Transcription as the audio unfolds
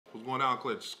What's going on,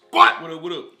 Clutch Squad? What up,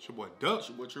 what up? It's your boy Duck. It's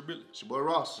your boy Tribilly. It's your boy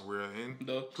Ross. We're in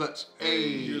The Clutch. Hey,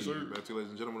 yes, sir. back to you, ladies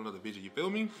and gentlemen, another video. You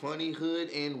feel me? Funny Hood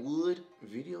and Wood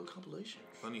video compilation.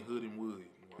 Funny Hood and Wood.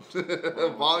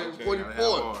 Volume 44.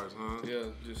 Bars, huh? Yeah,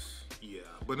 just... Yeah,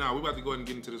 but now we're about to go ahead and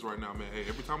get into this right now, man. Hey,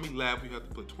 every time we laugh, we have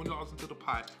to put $20 into the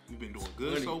pot. We've been doing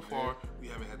good Funny, so far. man. We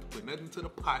haven't had to put nothing into the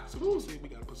pot, so we say we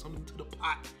got to put something into the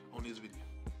pot on this video.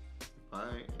 All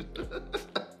right.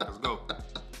 Let's go.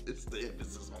 It's the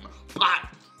emphasis on the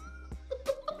pot.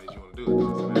 Made you want to do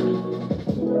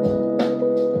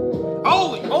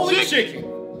it. Holy chicken!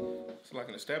 It's like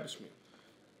an establishment.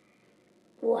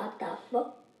 What the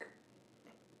fuck?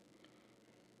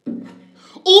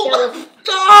 Oh my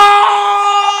God!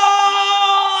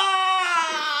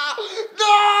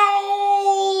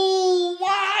 No!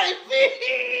 Why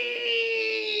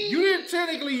me? You didn't,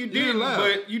 technically you didn't laugh.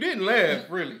 but you didn't laugh,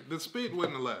 really. The spit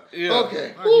wasn't a laugh. Yeah.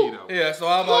 Okay. I give you that one. Yeah, so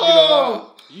how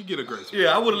about, You get a grace.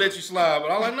 yeah, I would have let you slide,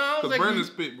 but I was like, no, I was Because like, Brandon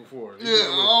spit before. He Yeah, did a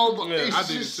little- oh, but Yeah, it's I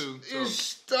did it just, too, so. It's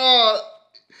start.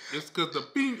 It's because the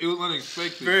ping, it was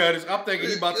unexpected. very honest, I'm thinking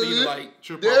he about to either like,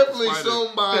 Trip off the Definitely spider.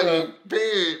 somebody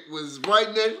parent was right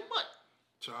next.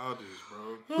 Childish,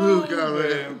 bro. Oh, God,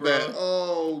 man, bro.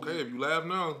 Oh, Okay, if you laugh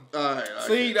now. all right.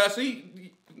 see, I see,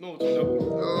 you know what you know.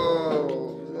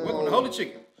 Oh, Welcome to no. Holy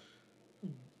Chicken.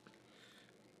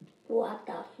 What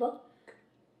the fuck?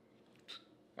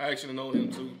 I actually know him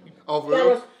too. Oh, for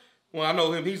real? Well, I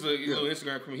know him. He's a little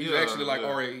Instagram criminal. He's Yeah, actually like yeah.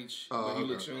 our age, but he okay.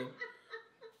 looks young.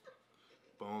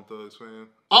 Bone Thugs fan.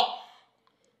 Oh,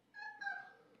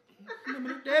 Damn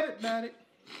it, about it.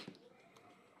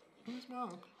 Where's my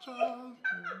Uncle Charles?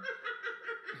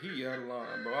 He out of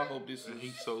line, bro. I hope this And is.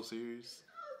 he's so serious.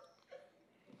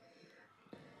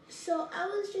 So I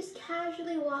was just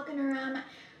casually walking around.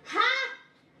 Ha!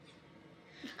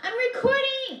 I'm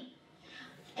recording!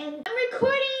 And I'm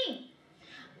recording!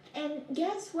 And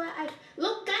guess what?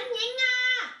 Look,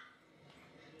 ganyan.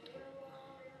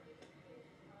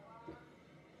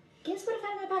 Guess what I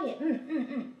found in my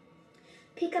pocket?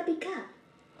 Pika pika.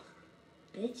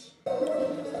 Bitch.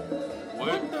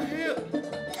 What? The hell?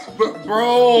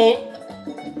 bro.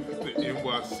 The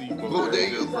NYC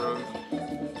Bodega. bro.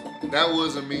 That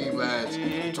was a meme last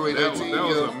 2019. That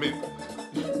was a myth.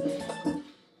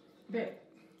 Babe,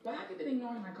 why have you been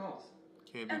ignoring my calls?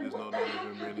 Can't do And this no what the longer heck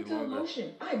than happened any to the longer.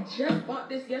 lotion? I just bought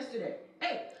this yesterday.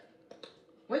 Hey,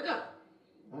 wake up.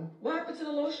 What happened to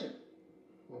the lotion?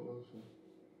 What lotion?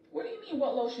 What do you mean,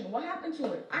 what lotion? What happened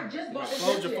to it? I just bought this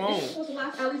Hold your yesterday. phone. This is supposed to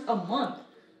last at least a month.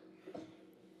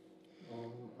 I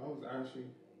was ashy.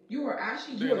 You were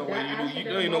ashy. There You ain't were no that way ashy. you that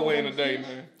there ain't no way in a day, finished?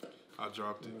 man. I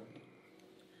dropped it.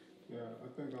 Yeah, I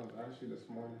think I was ashy this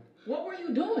morning. What were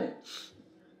you doing?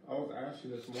 I was ashy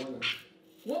this morning.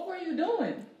 What were you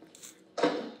doing?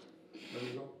 Let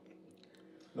me go.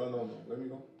 No. Let me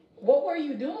go. What were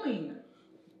you doing?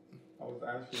 I was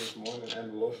ashy this morning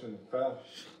and the lotion fell.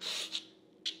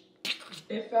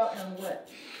 It fell and what?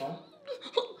 Huh?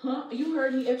 Huh? You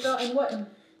heard me. It fell and what?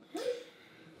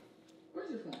 Where's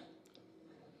your phone?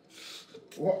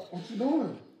 What you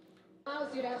doing?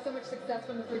 Allows you to have so much success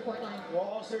from the three-point line. Well,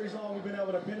 all series long, we've been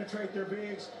able to penetrate their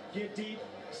bigs, get deep,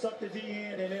 suck the D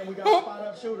in, and then we got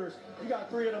spot-up shooters. We got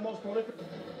three of the most prolific.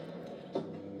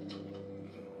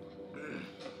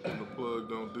 And the plug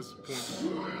don't disappoint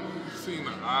you. Seeing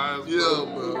the eyes. Yeah,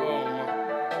 bro.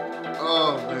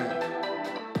 Oh, man.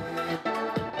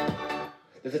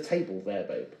 There's a table there,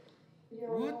 babe.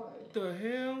 What the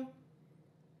hell?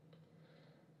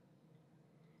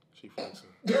 She flexing.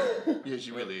 Yeah,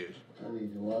 she really is. I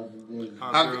need to watch this.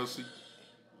 Hot girl see.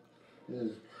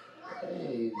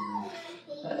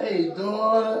 Hey,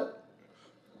 daughter.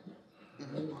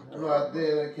 I'm out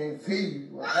there and I can't see you.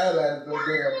 My highlights so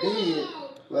damn big.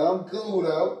 But I'm cool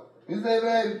though. You say,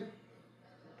 baby?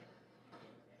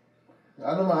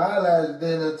 I know my highlights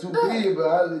then are too big,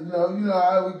 but you know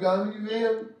how we coming, you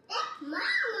feel me?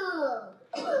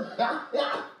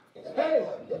 Hey,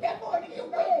 get that boy to your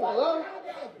bed. Hello?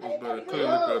 It's better clear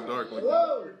liquor or dark liquor.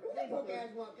 Hello?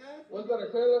 What's better,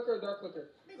 clear liquor or dark liquor?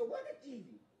 Nigga, what is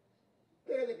easy?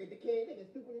 Clear liquor, the kid, nigga,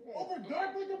 stupid as hell. Over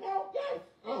dark liquor, bro? Yes.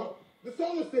 The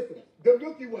solar system, the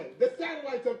Milky Way, the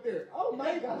satellites up there. Oh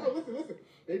my God. No, listen.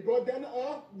 They brought down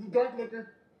the dark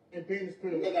liquor and banned the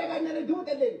clear liquor. Nigga, I got nothing to do with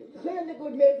that nigga. The clear liquor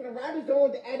was made from the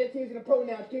ribosomes, the additives, and the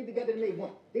pronouns came together to make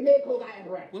one. They made cold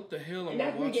apparatus. What the hell am And I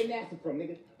that's where you get watching? nasty from,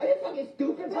 nigga. Are you fucking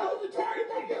stupid, bro? Bro, the target,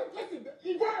 bro. Listen,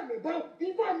 the environment, bro. The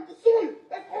environment, the soil.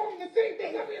 That's all the same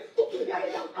thing. I'm being stupid.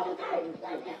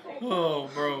 Oh,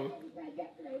 bro.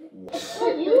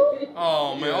 You?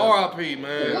 Oh, man. R.I.P.,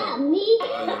 man. Not me.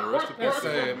 Oh, yeah, rest in That's peace.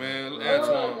 sad, man.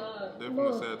 Antoine.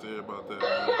 Definitely sad to hear about that,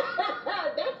 man.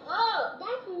 That's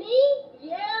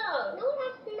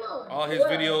all his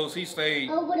videos, he stayed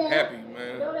happy,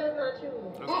 man. No, that's not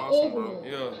true. That's awesome, bro.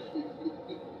 Yeah.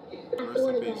 Rest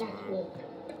in peace, man.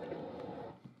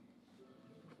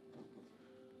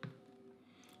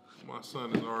 My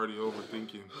son is already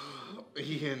overthinking.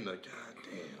 He in the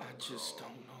goddamn. I just don't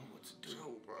know what to do,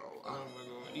 bro. What am I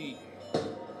gonna eat?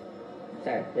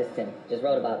 Sir, listen to me. Just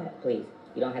wrote about that, please.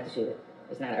 You don't have to shoot it.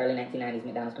 It's not an early 1990s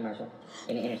McDonald's commercial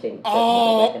in the inner city.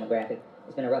 Oh. Black demographic.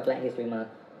 It's been a rough Black History Month.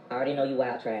 I already know you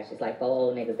wild trash. It's like 4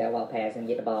 old niggas that walk past and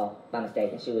get the ball by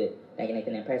mistake and shoot it, thinking they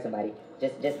can impress somebody.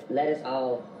 Just let us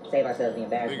all save ourselves the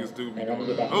embarrassment. Niggas do be and let me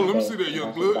get doing back that. Oh, let me to see the that,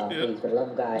 young football, blood. please, for the love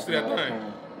of God, See that and all thing?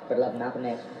 time. For the love of Malcolm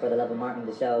X, for the love of Martin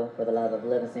the Show, for the love of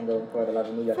Living Single, for the love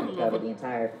of New York Undercover, the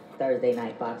entire Thursday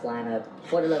night Fox lineup,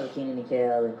 for the love of Keenan and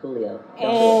Kel and Coolio.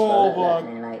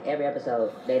 Man, like every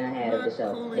episode they done had of the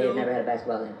show. They've never had a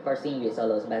basketball in. First seen you at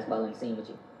Solo, some basketball in the scene with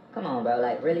you. Come on, bro.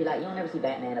 Like, really, like, you don't ever see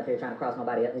Batman up here trying to cross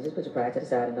nobody up. Just put your pride to the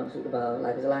side and don't shoot the ball.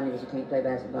 Like, there's a lot of niggas who can't play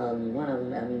basketball, and one of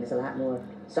them, I mean, there's a lot more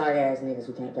sorry-ass niggas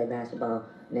who can't play basketball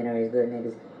than there is good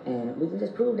niggas. And we can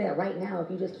just prove that right now if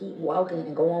you just keep walking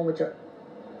and go on with your...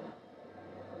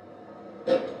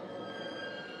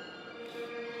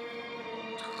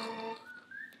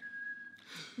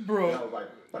 Bro. I was like,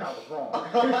 but I was wrong.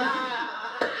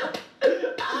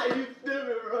 You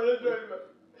stupid, bro. That's right, bro.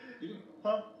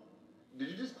 Huh? Did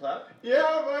you just clap?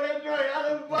 Yeah, bro, that's right.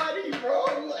 I was funny, bro.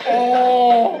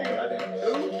 Oh. I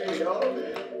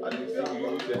didn't see you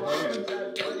use the hands.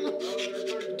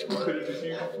 You could have just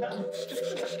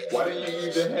used. Why didn't you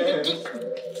use the hands?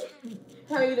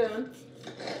 How you doing?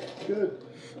 Good.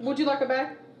 Would you like a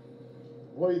bag?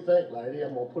 What do you think, lady?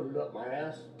 I'm gonna put it up my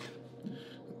ass.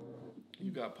 You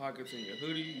got pockets in your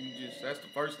hoodie. You just—that's the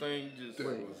first thing. You just. That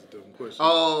was a dumb question.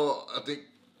 Oh, I think.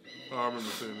 Oh, I remember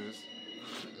saying this.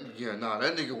 Yeah, nah,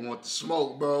 that nigga want the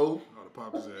smoke, bro. Oh, the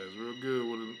pop his ass real good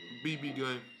with a BB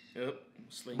gun. Yep.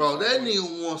 Bro, that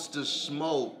nigga wants to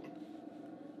smoke.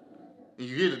 And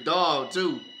you hear the dog,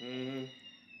 too. Mm-hmm.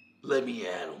 Let me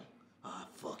at him. I'll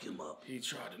fuck him up. He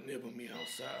tried to nibble me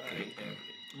outside. I ain't having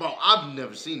it. Bro, I've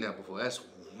never seen that before. That's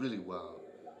really wild.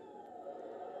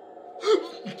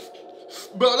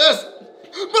 Bro,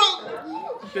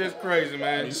 that's crazy,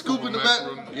 man. He's scooping the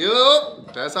back.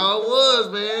 Yup. That's how it was,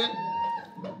 man.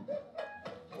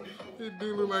 It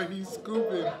do look like he's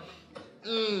scooping.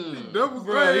 Double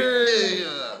Right.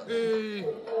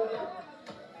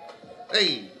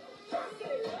 Hey.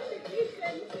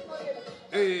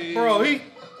 Hey. Bro, he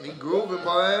grooving,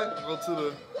 boy. Go to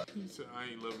the. He said,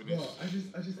 I ain't loving this. Bro,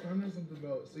 I just found out something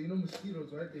about. So you know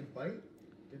mosquitoes, right? They bite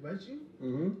you,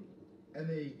 Mm-hmm. and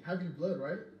they have your blood,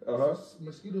 right? Uh-huh. So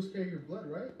mosquitoes carry your blood,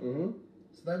 right? Mm-hmm.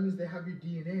 So that means they have your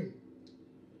DNA.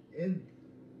 And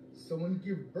so when you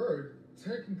give birth,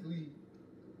 technically,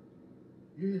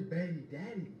 you're his baby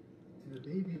daddy to the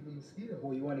baby of the mosquito.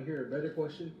 Well, you want to hear a better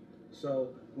question?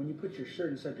 So when you put your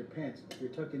shirt inside your pants,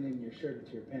 you're tucking in your shirt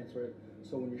into your pants, right?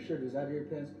 So when your shirt is out of your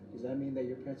pants, does that mean that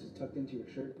your pants is tucked into your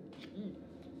shirt?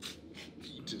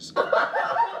 Just.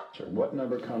 What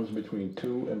number comes between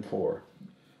 2 and 4?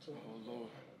 Oh Lord.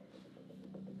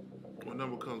 What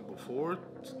number comes before?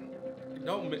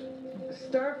 Don't.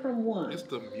 Start from 1. It's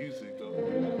the music, though.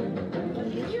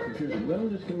 Confusing. Let me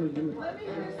just give me. Let me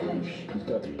hear this.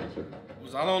 Stop the answer.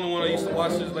 Was I the only one that used to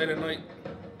watch this late at night?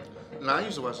 Nah, I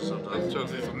used to watch it sometimes. Trying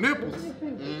to see some nipples.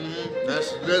 Mm-hmm.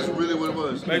 That's really what it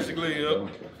was. Basically, yep.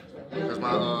 Because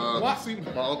my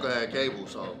uncle had cable,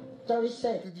 so. 30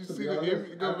 seconds. Did you see the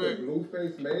image? Go back.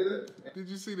 Blueface made it. Did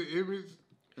you see the image?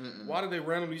 Why did they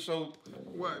randomly show?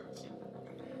 What?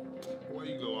 Why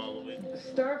you go all the way?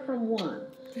 Start from 1.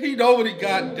 He know what he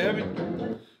got, damn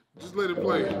it. Just let it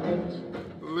play.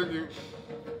 Look at.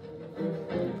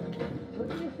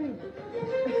 Look at your finger.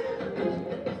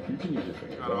 You can use your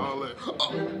finger. Got all that.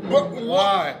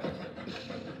 Why?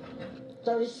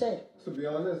 30 seconds. To be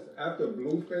honest, after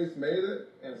Blueface made it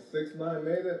and 6ix9ine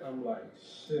made it, I'm like,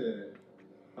 shit.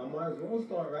 I might as well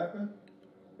start rapping.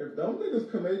 If them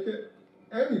niggas can make it,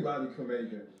 anybody can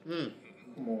make it.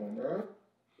 Come on, bro.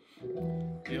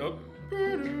 Yep.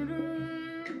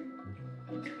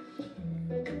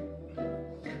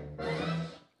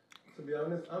 To be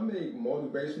honest, I make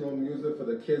motivational music for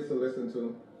the kids to listen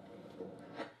to.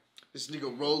 This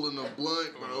nigga rolling a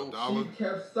blunt, bro. She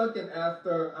kept sucking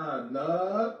after I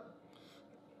nut.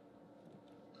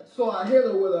 So I hit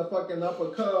her with a fucking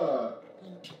uppercut.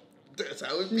 That's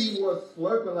how it She be. was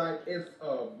slurping like it's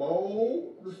a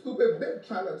bowl. The stupid bitch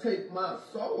trying to take my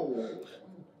soul.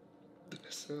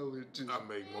 That's how it do. I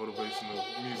make motivational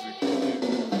music.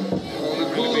 On the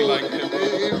cool, be like that, bro.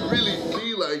 it really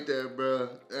be like that, bro.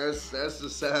 That's the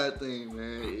sad thing,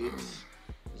 man.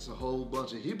 It's a whole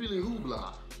bunch of hibbly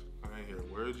hoopla. I ain't hear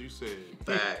a word you said.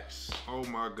 Facts. Oh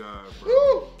my God, bro.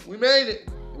 Woo! We made it.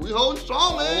 We holding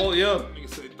strong, man. Oh yeah. Nigga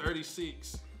said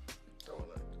 36.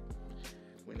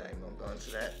 We're not even gonna go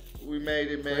into that. We made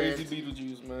it, man. Crazy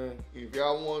Beetlejuice, man. If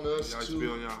y'all want us y'all to used to be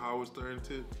on y'all Howard Stern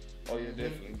tip. Oh yeah,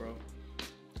 definitely, bro.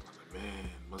 Man,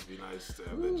 must be nice to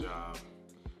have that job.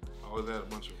 I always had a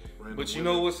bunch of random But you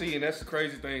women. know what? See, and that's the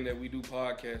crazy thing that we do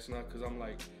podcasts now, because I'm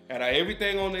like, out of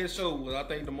everything on that show, what I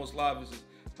think the most live is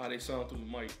how they sound through the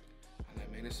mic. I'm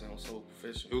like, man, this sounds so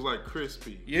professional. It was like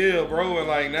crispy. Yeah, bro, and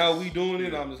like now we doing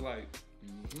it, I'm just like,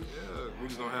 yeah, we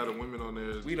just don't have the women on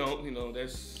there. we don't, you know,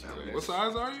 that's What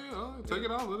size are you? Take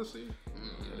it off, let us see.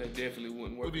 Yeah, that definitely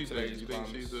wouldn't work. What do you think? Today's You think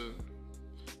climate. she's a?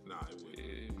 Nah, it wouldn't. Yeah,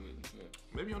 it wouldn't. Yeah.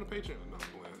 Maybe on the Patreon. No, I'm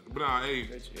playing. But nah, hey,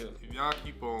 Yeah. if y'all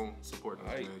keep on supporting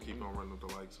us, Aight. man, keep on running up the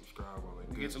like, subscribe, all that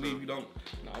You good get to stuff. leave, you don't.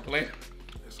 Nah, I'm playing.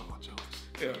 It's all jokes.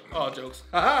 Yeah, all jokes.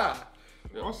 Haha.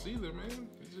 I'll see there, man.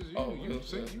 It's just you. Oh, you, yeah,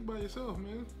 say yeah. you by yourself,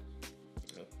 man.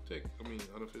 Yeah. Take, I mean,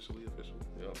 unofficially, official.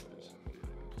 Yeah.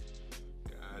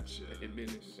 Gotcha. In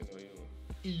business,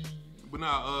 you know. But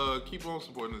nah, keep on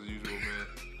supporting us as usual, man.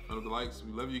 Under the likes,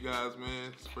 we love you guys,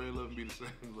 man. Spread love and be the same.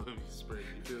 Love you, spread.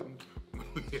 You feel me?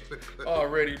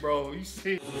 Already, bro. You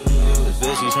see. The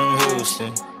bitches from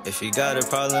Houston. If you got a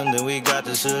problem, then we got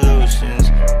the solutions.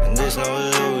 And there's no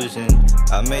illusion.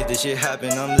 I made this shit happen,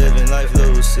 I'm living life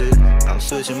lucid. I'm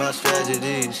switching my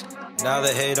strategies. Now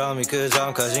they hate on me cause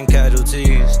I'm causing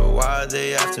casualties. So why are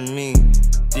they after me?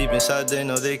 Deep inside they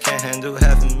know they can't handle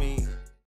half of me.